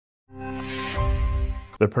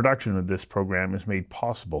The production of this program is made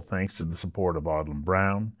possible thanks to the support of Audlin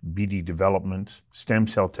Brown, BD Developments, Stem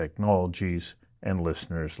Cell Technologies, and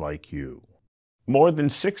listeners like you. More than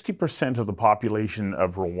 60% of the population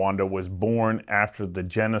of Rwanda was born after the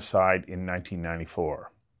genocide in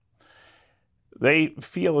 1994. They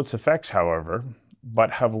feel its effects, however,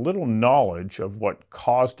 but have little knowledge of what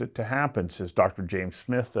caused it to happen, says Dr. James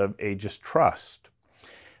Smith of Aegis Trust.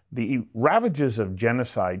 The ravages of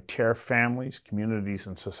genocide tear families, communities,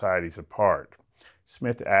 and societies apart.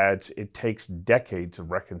 Smith adds it takes decades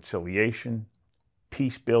of reconciliation,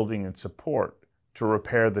 peace building, and support to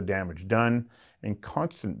repair the damage done, and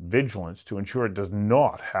constant vigilance to ensure it does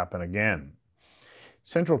not happen again.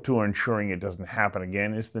 Central to ensuring it doesn't happen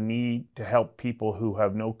again is the need to help people who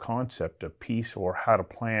have no concept of peace or how to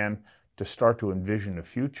plan to start to envision a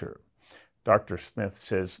future. Dr. Smith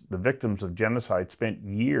says the victims of genocide spent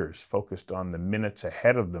years focused on the minutes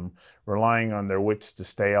ahead of them, relying on their wits to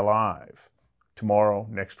stay alive. Tomorrow,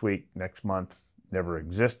 next week, next month never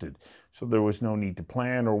existed, so there was no need to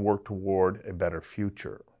plan or work toward a better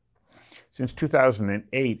future. Since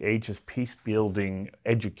 2008, Aegis Peacebuilding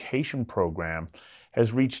Education Program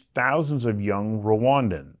has reached thousands of young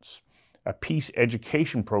Rwandans, a peace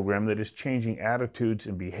education program that is changing attitudes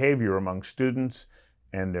and behavior among students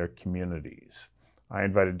and their communities. I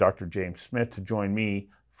invited Dr. James Smith to join me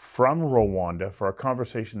from Rwanda for a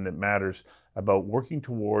conversation that matters about working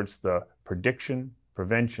towards the prediction,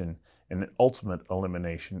 prevention, and ultimate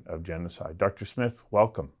elimination of genocide. Dr. Smith,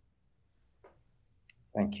 welcome.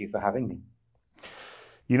 Thank you for having me.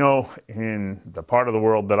 You know, in the part of the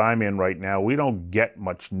world that I'm in right now, we don't get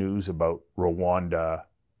much news about Rwanda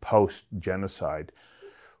post-genocide.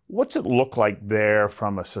 What's it look like there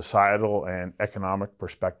from a societal and economic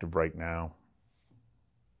perspective right now?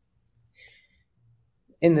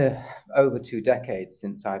 In the over 2 decades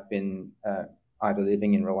since I've been either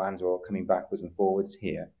living in Rwanda or coming backwards and forwards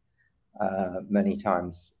here many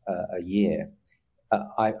times a year,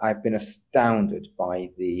 I've been astounded by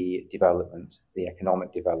the development, the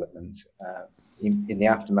economic development. In the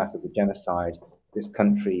aftermath of the genocide, this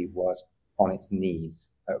country was on its knees.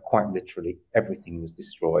 Quite literally, everything was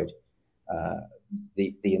destroyed.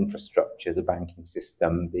 The infrastructure, the banking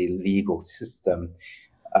system, the legal system,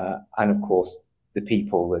 and of course, the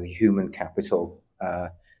people, the human capital,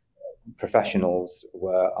 professionals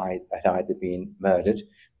had either been murdered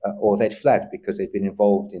or they'd fled because they'd been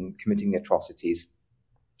involved in committing atrocities.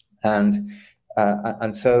 And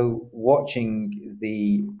so watching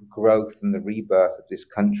the growth and the rebirth of this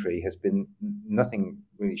country has been nothing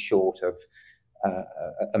really short of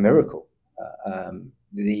a miracle.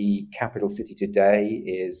 The capital city today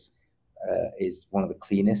is one of the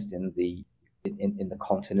cleanest in the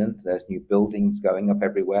continent. There's new buildings going up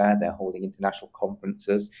everywhere. They're holding international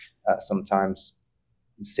conferences, sometimes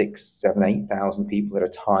 6, 7, 8,000 people at a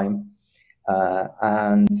time.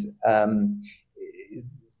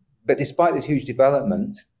 But despite this huge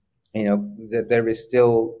development, you know, there is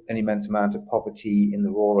still an immense amount of poverty in the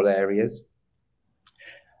rural areas.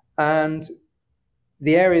 And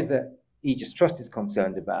the area that Aegis Trust is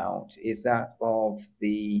concerned about is that of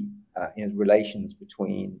the relations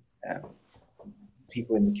between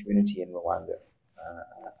people in the community in Rwanda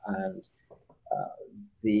and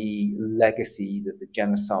the legacy that the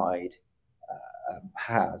genocide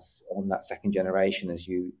has on that second generation, as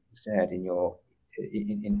you said in your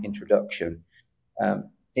introduction.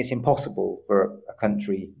 It's impossible for a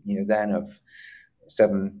country, then of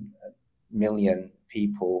 7 million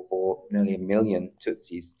people, for nearly 1 million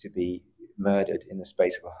Tutsis to be murdered in the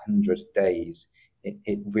space of 100 days.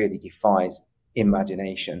 It really defies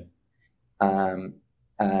imagination. And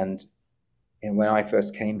when I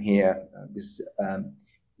first came here, it was in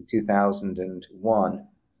 2001,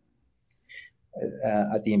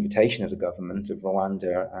 at the invitation of the government of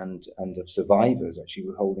Rwanda and of survivors. Actually,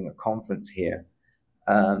 we're holding a conference here.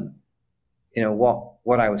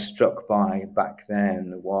 What I was struck by back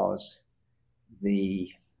then was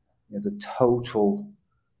the total,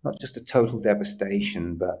 not just the total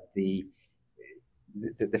devastation, but the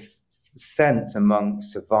sense among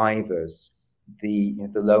survivors, the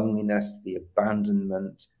loneliness, the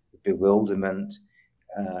abandonment, the bewilderment.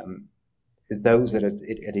 Those that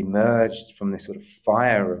had emerged from this sort of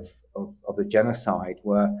fire of the genocide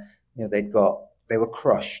were, they were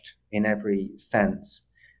crushed in every sense.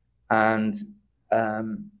 And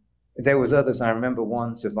there was others. I remember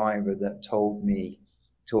one survivor that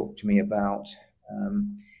talked to me about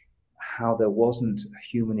how there wasn't a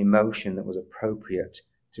human emotion that was appropriate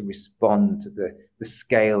to respond to the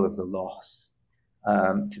scale of the loss,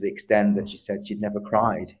 to the extent that she said she'd never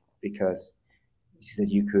cried, because she said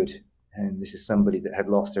you could And this is somebody that had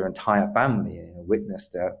lost her entire family,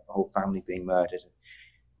 witnessed a whole family being murdered,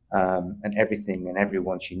 and everything and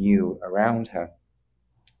everyone she knew around her.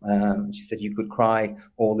 She said you could cry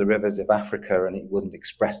all the rivers of Africa and it wouldn't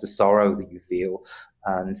express the sorrow that you feel.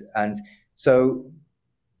 And so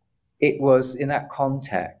it was in that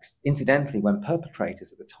context, incidentally, when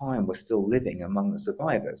perpetrators at the time were still living among the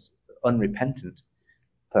survivors, unrepentant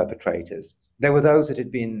perpetrators. There were those that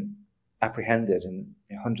had been apprehended, and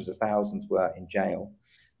hundreds of thousands were in jail,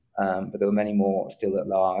 but there were many more still at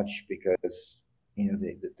large because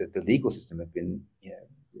the legal system had been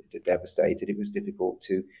devastated. It was difficult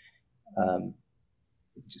to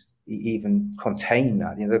just even contain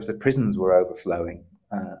that. The prisons were overflowing.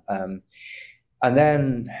 And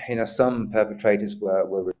then, some perpetrators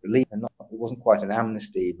were released, and it wasn't quite an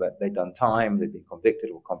amnesty, but they'd done time, they'd been convicted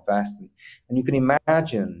or confessed. And you can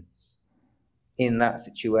imagine in that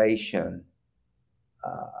situation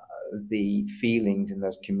the feelings in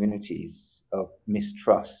those communities of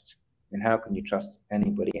mistrust. And how can you trust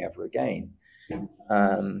anybody ever again?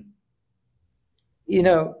 And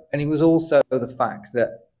it was also the fact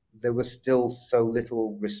that there was still so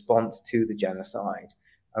little response to the genocide.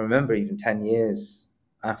 I remember even 10 years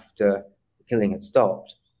after the killing had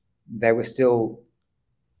stopped, there were still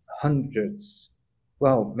hundreds,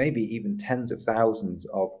 well, maybe even tens of thousands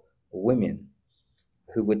of women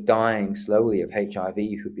who were dying slowly of HIV,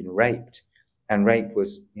 who'd been raped. And rape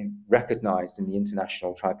was recognized in the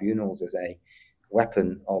international tribunals as a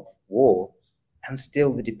weapon of war. And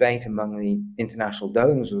still the debate among the international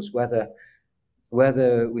donors was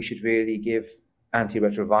whether we should really give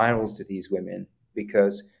antiretrovirals to these women,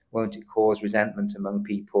 because won't it cause resentment among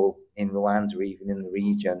people in Rwanda or even in the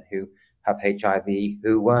region who have HIV,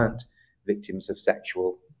 who weren't victims of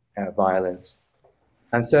sexual violence.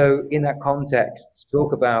 And so in that context, to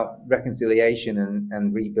talk about reconciliation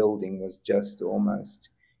and rebuilding was just almost,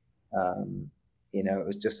 it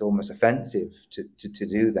was just almost offensive to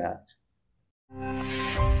do that.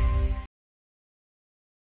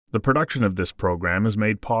 The production of this program is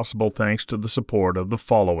made possible thanks to the support of the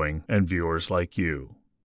following and viewers like you.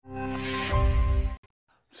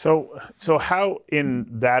 So how in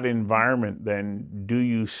that environment then do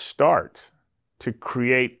you start to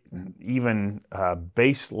create even a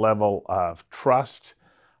base level of trust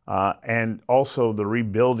and also the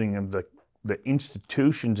rebuilding of the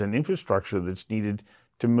institutions and infrastructure that's needed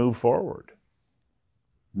to move forward?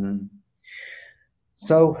 Mm.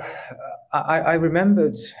 So I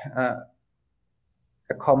remembered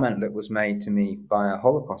a comment that was made to me by a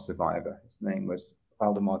Holocaust survivor. His name was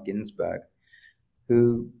Valdemar Ginsberg,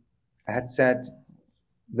 who had said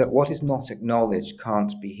that what is not acknowledged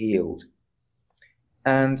can't be healed.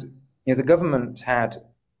 And the government had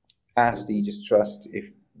asked the Aegis Trust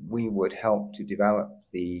if we would help to develop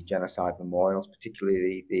the genocide memorials,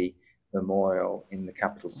 particularly the memorial in the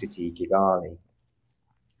capital city, Kigali.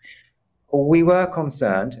 We were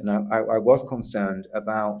concerned, and I was concerned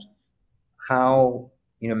about how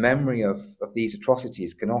memory of these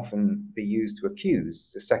atrocities can often be used to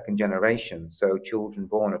accuse the second generation. So children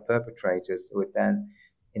born of perpetrators would then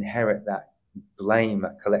inherit that blame,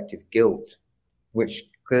 that collective guilt, which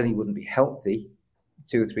clearly wouldn't be healthy.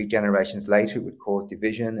 2 or 3 generations later, it would cause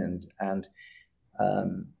division and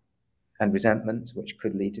resentment, which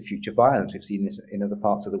could lead to future violence. We've seen this in other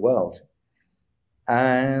parts of the world.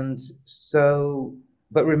 And so,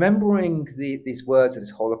 but remembering these words of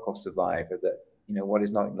this Holocaust survivor that, what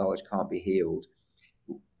is not acknowledged can't be healed,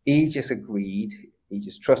 Aegis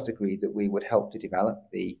Trust agreed that we would help to develop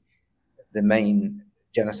the main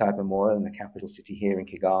genocide memorial in the capital city here in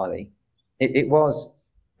Kigali. It was,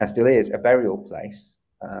 and still is, a burial place.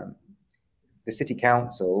 The city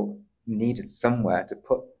council needed somewhere to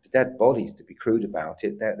put the dead bodies, to be crude about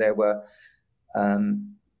it. There were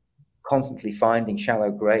constantly finding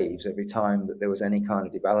shallow graves every time that there was any kind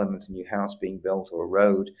of development, a new house being built or a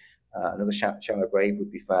road. Another shallow grave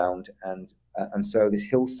would be found, and so this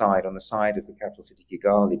hillside on the side of the capital city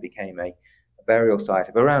Kigali became a burial site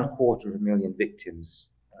of around 250,000 victims,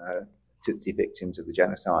 Tutsi victims of the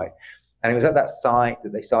genocide. And it was at that site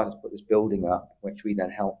that they started to put this building up, which we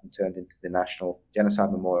then helped and turned into the National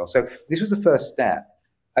Genocide Memorial. So this was the first step,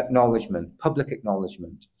 acknowledgement, public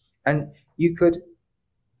acknowledgement. And you could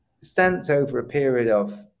sense over a period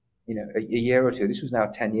of a year or two, this was now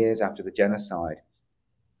 10 years after the genocide,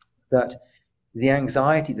 that the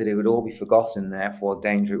anxiety that it would all be forgotten, therefore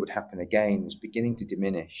danger it would happen again, was beginning to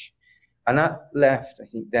diminish. And that left, I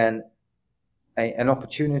think, then an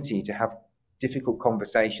opportunity to have difficult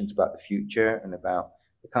conversations about the future and about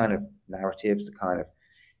the kind of narratives, the kind of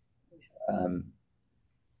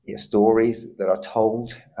stories that are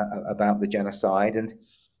told about the genocide, and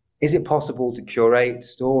is it possible to curate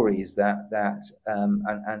stories that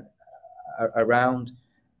and around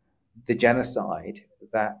the genocide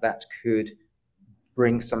that could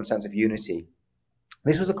bring some sense of unity?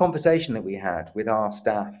 This was a conversation that we had with our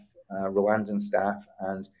staff, Rwandan staff,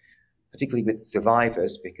 and particularly with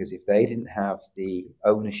survivors, because if they didn't have the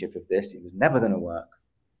ownership of this, it was never going to work.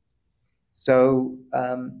 So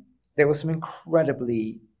there were some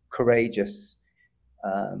incredibly courageous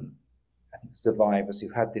survivors who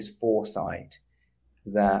had this foresight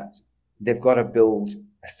that they've got to build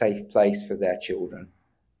a safe place for their children.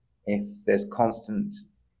 If there's constant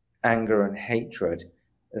anger and hatred,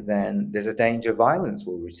 then there's a danger violence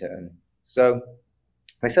will return. So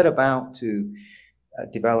they set about to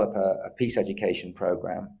develop a peace education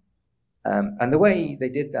program. And the way they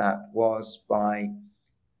did that was by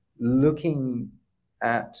looking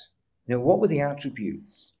at, what were the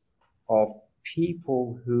attributes of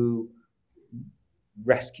people who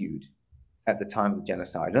rescued at the time of the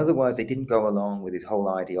genocide. In other words, they didn't go along with this whole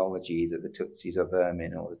ideology that the Tutsis are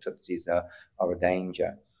vermin or the Tutsis are a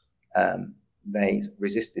danger. They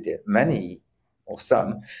resisted it. Many, or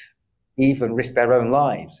some, even risked their own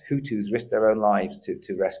lives. Hutus risked their own lives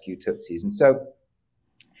to rescue Tutsis. And so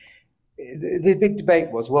the big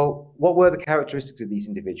debate was, well, what were the characteristics of these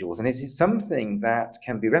individuals? And is it something that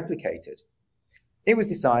can be replicated? It was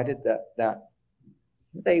decided that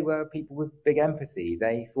they were people with big empathy.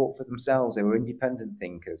 They thought for themselves. They were independent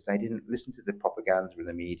thinkers. They didn't listen to the propaganda in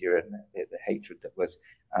the media and the hatred that was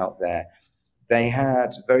out there. They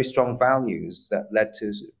had very strong values that led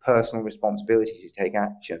to personal responsibility to take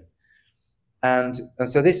action. And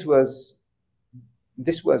so this was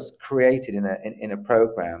created in a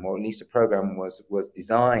program, or at least a program was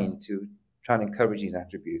designed to try and encourage these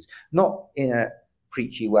attributes, not in a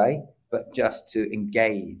preachy way, but just to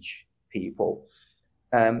engage people.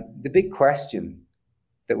 The big question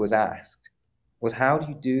that was asked was, how do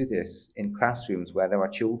you do this in classrooms where there are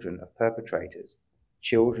children of perpetrators,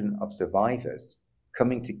 children of survivors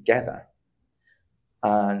coming together?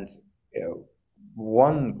 And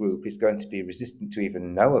one group is going to be resistant to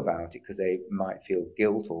even know about it because they might feel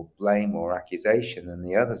guilt or blame or accusation, and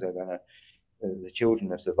the others are going to, the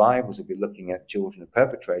children of survivors will be looking at children of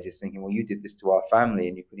perpetrators thinking, well, you did this to our family,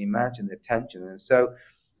 and you can imagine the tension. And so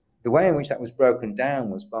the way in which that was broken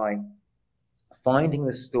down was by finding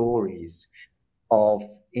the stories of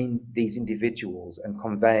these individuals and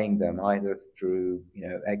conveying them either through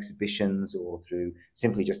exhibitions or through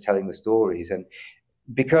simply just telling the stories. And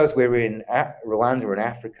because we're in Rwanda and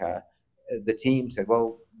Africa, the team said,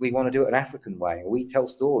 well, we want to do it an African way. We tell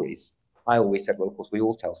stories. I always said, well, of course, we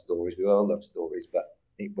all tell stories. We all love stories. But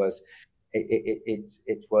it was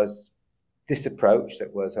this approach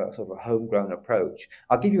that was a sort of a homegrown approach.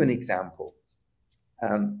 I'll give you an example.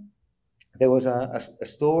 There was a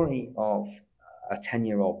story of a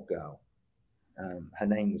 10-year-old girl. Her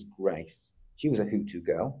name was Grace. She was a Hutu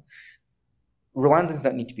girl. Rwandans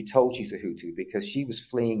don't need to be told she's a Hutu because she was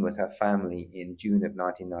fleeing with her family in June of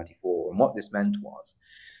 1994. And what this meant was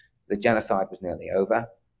the genocide was nearly over.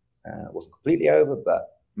 It wasn't completely over,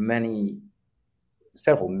 but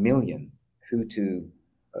several million Hutu,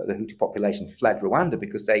 the Hutu population fled Rwanda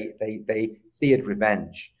because they feared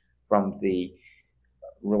revenge from the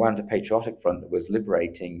Rwanda Patriotic Front that was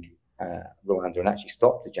liberating Rwanda and actually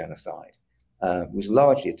stopped the genocide. It was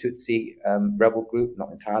largely a Tutsi rebel group,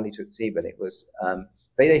 not entirely Tutsi, but it was.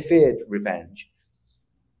 They feared revenge.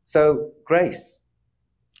 So Grace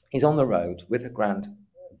is on the road with her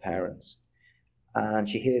grandparents, and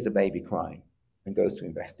she hears a baby crying and goes to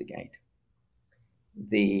investigate.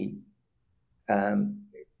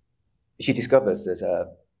 She discovers there's a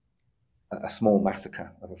small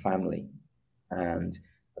massacre of a family and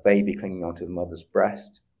a baby clinging onto the mother's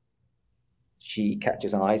breast. She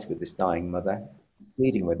catches eyes with this dying mother,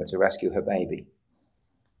 pleading with her to rescue her baby.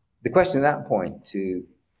 The question at that point to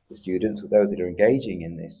the students, or those that are engaging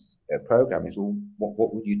in this program, is, well,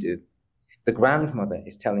 what would you do? The grandmother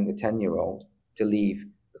is telling the 10-year-old to leave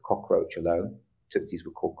the cockroach alone. Tutsis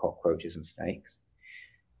were called cockroaches and snakes.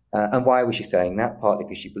 And why was she saying that? Partly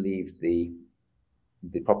because she believed the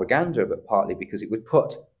propaganda, but partly because it would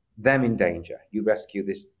put them in danger. You rescue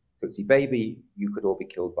this Tutsi baby, you could all be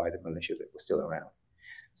killed by the militia that were still around.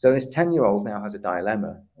 So this 10-year-old now has a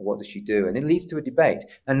dilemma. What does she do? And it leads to a debate.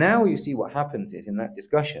 And now you see what happens is in that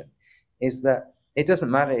discussion is that it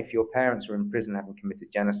doesn't matter if your parents are in prison having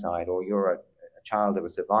committed genocide or you're a child of a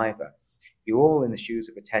survivor. You're all in the shoes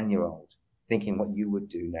of a 10-year-old thinking what you would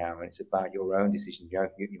do now. And it's about your own decision, your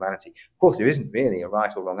own humanity. Of course, there isn't really a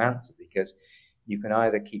right or wrong answer because You can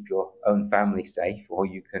either keep your own family safe or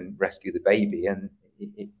you can rescue the baby. And,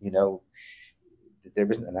 there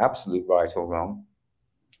isn't an absolute right or wrong.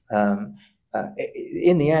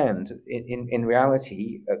 In the end, in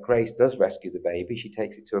reality, Grace does rescue the baby. She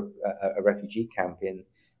takes it to a refugee camp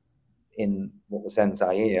in what was then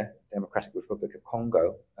Zaire, Democratic Republic of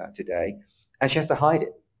Congo today, and she has to hide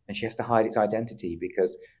it, and she has to hide its identity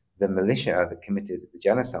because the militia that committed the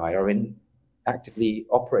genocide are actively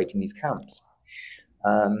operating these camps.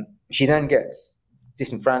 She then gets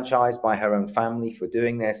disenfranchised by her own family for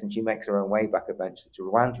doing this, and she makes her own way back eventually to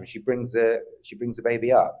Rwanda. And she brings the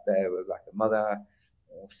baby up there with like a mother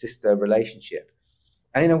or sister relationship.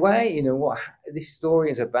 And in a way, what this story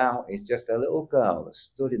is about is just a little girl that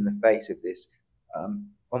stood in the face of this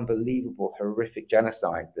unbelievable, horrific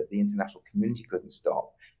genocide that the international community couldn't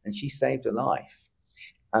stop, and she saved a life.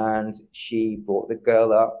 And she brought the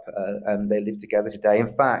girl up, and they live together today. In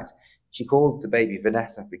fact, she called the baby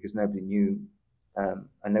Vanessa because nobody knew,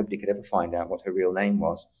 and nobody could ever find out what her real name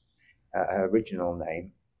was, her original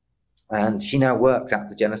name. And she now works at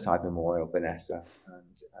the Genocide Memorial, Vanessa.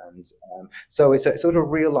 And so it's a sort of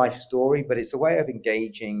real life story, but it's a way of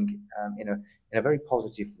engaging in a very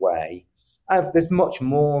positive way. There's much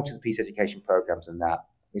more to the peace education programs than that.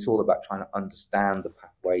 It's all about trying to understand the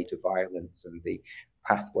pathway to violence and the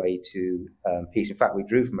pathway to peace. In fact, we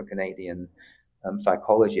drew from a Canadian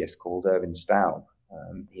psychologist called Irvin Staub.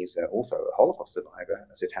 He's also a Holocaust survivor,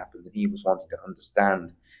 as it happened, and he was wanting to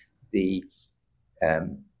understand the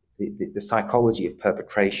psychology of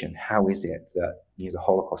perpetration. How is it that the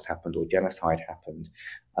Holocaust happened or genocide happened?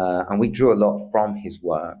 And we drew a lot from his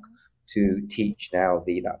work to teach now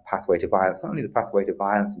that pathway to violence, not only the pathway to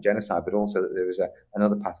violence and genocide, but also that there is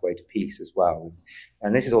another pathway to peace as well.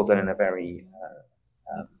 And this is all done in a very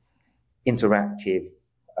interactive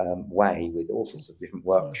way with all sorts of different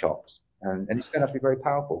workshops. And it's turned out to be very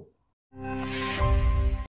powerful.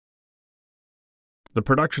 The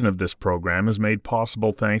production of this program is made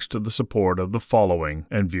possible thanks to the support of the following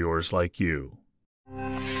and viewers like you.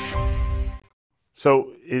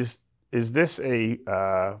 So is this a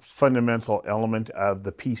fundamental element of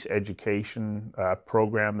the peace education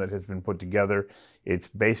program that has been put together? It's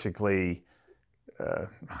basically, as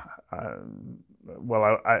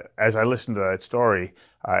I listen to that story,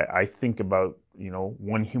 I think about,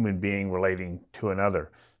 one human being relating to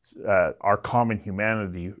another. Our common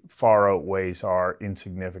humanity far outweighs our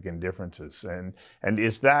insignificant differences. And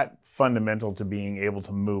is that fundamental to being able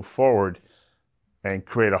to move forward and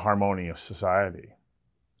create a harmonious society?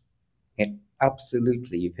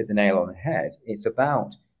 Absolutely, you've hit the nail on the head. It's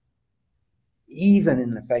about, even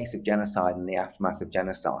in the face of genocide and the aftermath of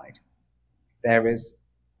genocide, there is,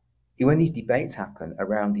 when these debates happen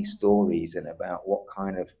around these stories and about what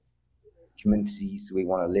kind of communities we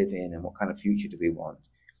want to live in and what kind of future do we want,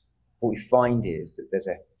 what we find is that there's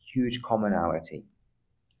a huge commonality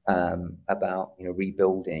about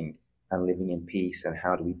rebuilding and living in peace, and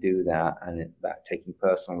how do we do that, and about taking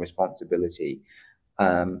personal responsibility.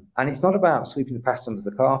 And it's not about sweeping the past under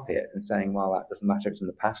the carpet and saying, well, that doesn't matter, it's in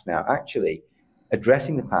the past now. Actually,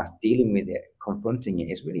 addressing the past, dealing with it, confronting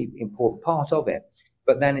it is really important part of it.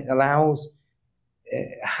 But then it allows,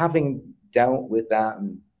 having dealt with that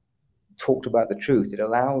and talked about the truth, it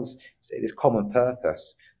allows, say, this common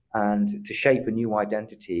purpose and to shape a new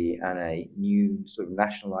identity and a new sort of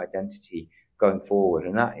national identity going forward.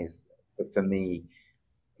 And that is, for me,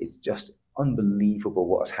 it's just unbelievable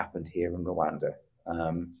what has happened here in Rwanda.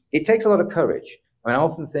 It takes a lot of courage. I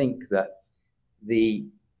often think that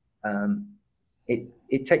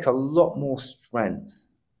it takes a lot more strength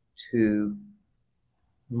to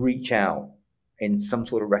reach out in some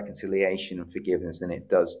sort of reconciliation and forgiveness than it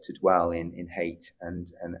does to dwell in hate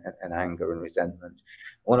and anger and resentment.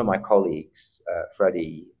 One of my colleagues,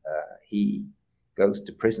 Freddie, he goes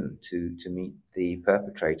to prison to meet the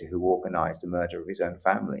perpetrator who organized the murder of his own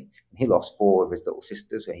family. And he lost 4 of his little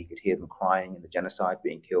sisters, and he could hear them crying in the genocide,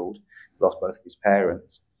 being killed. He lost both of his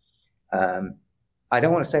parents. I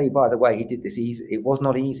don't want to say, by the way, he did this easy. It was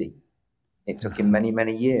not easy. It took him many,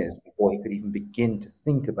 many years before he could even begin to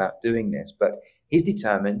think about doing this. But he's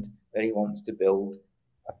determined that he wants to build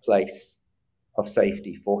a place of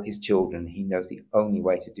safety for his children. He knows the only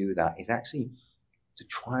way to do that is actually to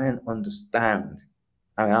try and understand.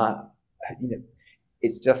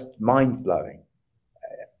 It's just mind-blowing.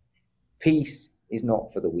 Peace is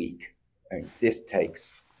not for the weak. This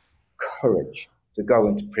takes courage to go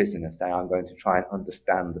into prison and say, I'm going to try and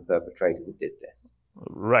understand the perpetrator that did this.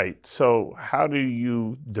 Right. So how do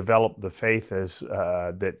you develop the faith as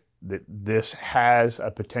that this has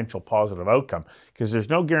a potential positive outcome? Because there's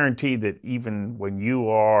no guarantee that even when you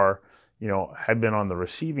are, had been on the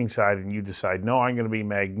receiving side and you decide, no, I'm going to be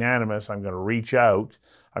magnanimous, I'm going to reach out,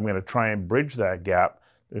 I'm going to try and bridge that gap,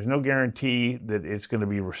 there's no guarantee that it's going to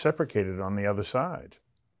be reciprocated on the other side.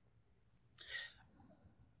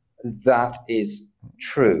 That is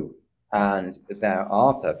true. And there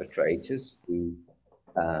are perpetrators who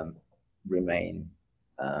remain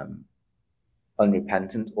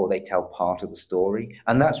unrepentant, or they tell part of the story.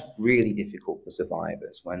 And that's really difficult for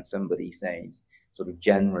survivors when somebody says sort of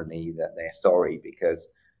generally that they're sorry because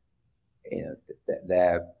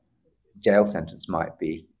their jail sentence might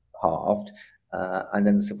be halved. And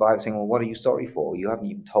then the survivor saying, well, what are you sorry for? You haven't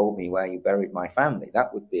even told me where you buried my family.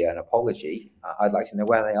 That would be an apology. I'd like to know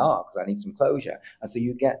where they are because I need some closure. And so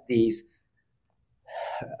you get these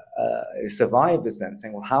survivors then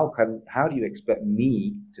saying, well, how do you expect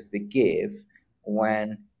me to forgive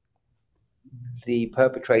when the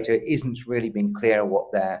perpetrator isn't really being clear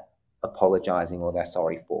what they're apologizing or they're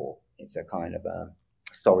sorry for? It's a kind of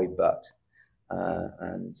sorry but.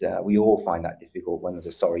 And we all find that difficult when there's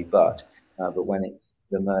a sorry but when it's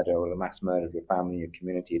the murder or the mass murder of your family, your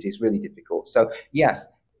community, it is really difficult. So yes,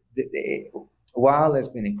 while there's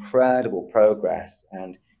been incredible progress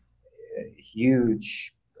and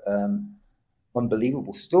huge,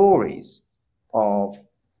 unbelievable stories of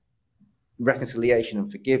reconciliation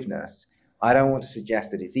and forgiveness, I don't want to suggest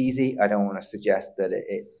that it's easy. I don't want to suggest that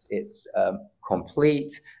it's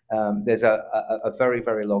complete. There's a very,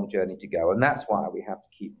 very long journey to go. And that's why we have to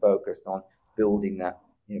keep focused on building that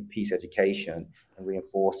peace education and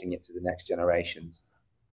reinforcing it to the next generations.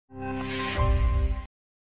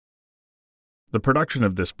 The production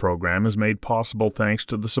of this program is made possible thanks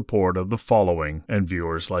to the support of the following and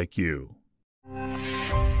viewers like you.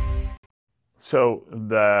 So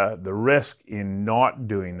the risk in not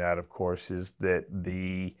doing that, of course, is that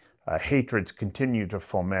the hatreds continue to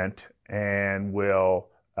foment and will,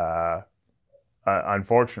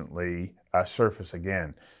 unfortunately, surface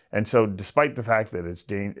again. And so despite the fact that it's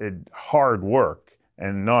hard work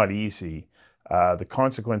and not easy, the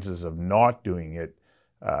consequences of not doing it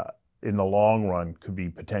in the long run could be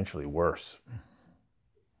potentially worse.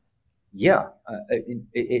 Yeah,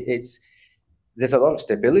 there's a lot of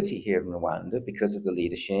stability here in Rwanda because of the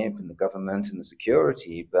leadership and the government and the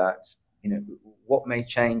security, but what may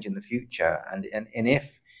change in the future, and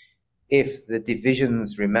if the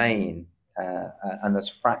divisions remain and those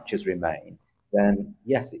fractures remain, then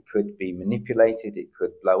yes, it could be manipulated, it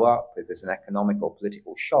could blow up if there's an economic or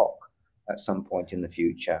political shock at some point in the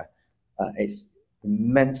future. It's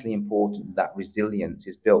immensely important that resilience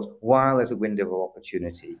is built while there's a window of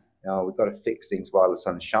opportunity. We've got to fix things while the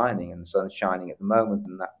sun's shining, and the sun's shining at the moment,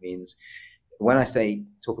 and that means, when I say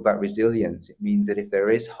talk about resilience, it means that if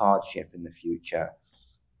there is hardship in the future,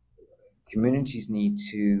 communities need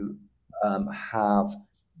to have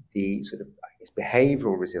the sort of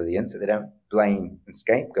behavioral resilience, so they don't blame and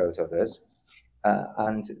scapegoat others,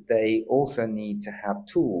 and they also need to have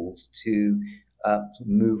tools to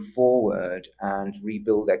move forward and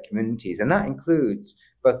rebuild their communities. And that includes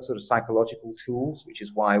both sort of psychological tools, which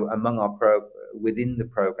is why among within the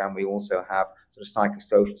program, we also have sort of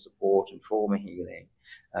psychosocial support and trauma healing.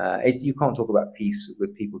 You can't talk about peace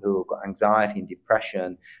with people who have got anxiety and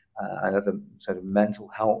depression and other sort of mental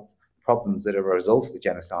health problems that are a result of the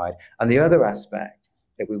genocide. And the other aspect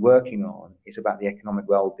that we're working on is about the economic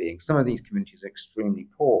well-being. Some of these communities are extremely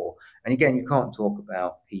poor. And again, you can't talk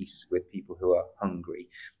about peace with people who are hungry.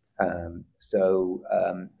 So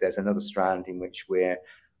there's another strand in which we're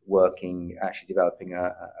working, actually developing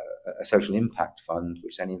a social impact fund,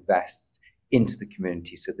 which then invests into the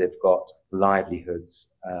community so they've got livelihoods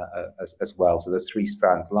as well. So there's three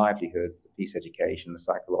strands: livelihoods, the peace education, the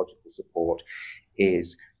psychological support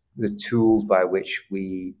is the tools by which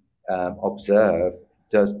we observe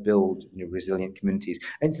does build resilient communities.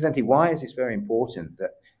 Incidentally, why is this very important?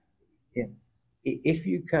 That if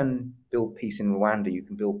you can build peace in Rwanda, you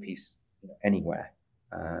can build peace anywhere.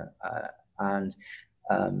 And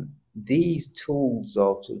these tools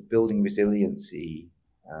of sort of building resiliency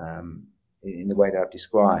in the way that I've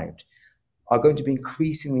described are going to be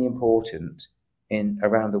increasingly important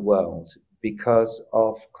around the world because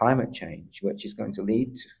of climate change, which is going to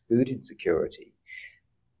lead to food insecurity.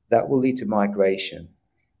 That will lead to migration.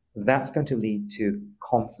 That's going to lead to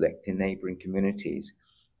conflict in neighboring communities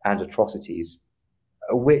and atrocities,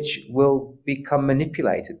 which will become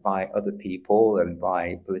manipulated by other people and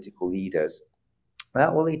by political leaders.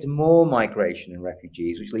 That will lead to more migration and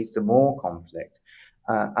refugees, which leads to more conflict.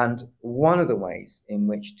 And one of the ways in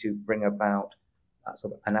which to bring about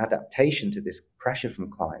sort of an adaptation to this pressure from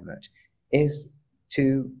climate is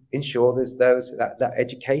to ensure there's that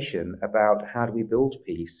education about how do we build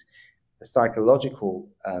peace the psychological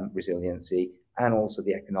resiliency and also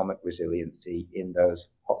the economic resiliency in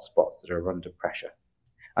those hotspots that are under pressure.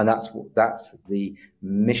 And that's the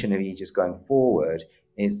mission of Aegis going forward,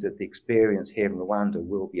 is that the experience here in Rwanda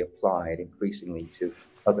will be applied increasingly to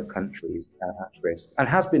other countries at risk, and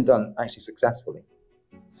has been done actually successfully.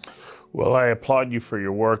 Well, I applaud you for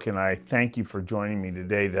your work, and I thank you for joining me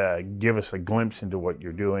today to give us a glimpse into what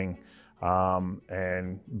you're doing.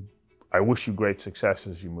 And I wish you great success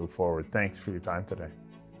as you move forward. Thanks for your time today.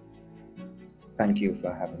 Thank you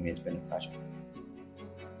for having me. It's been a pleasure.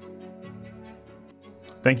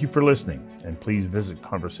 Thank you for listening, and please visit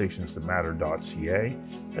conversationsthatmatter.ca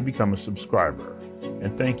and become a subscriber.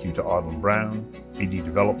 And thank you to Audlin Brown, BD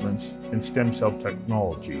Developments, and Stem Cell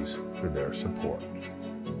Technologies for their support.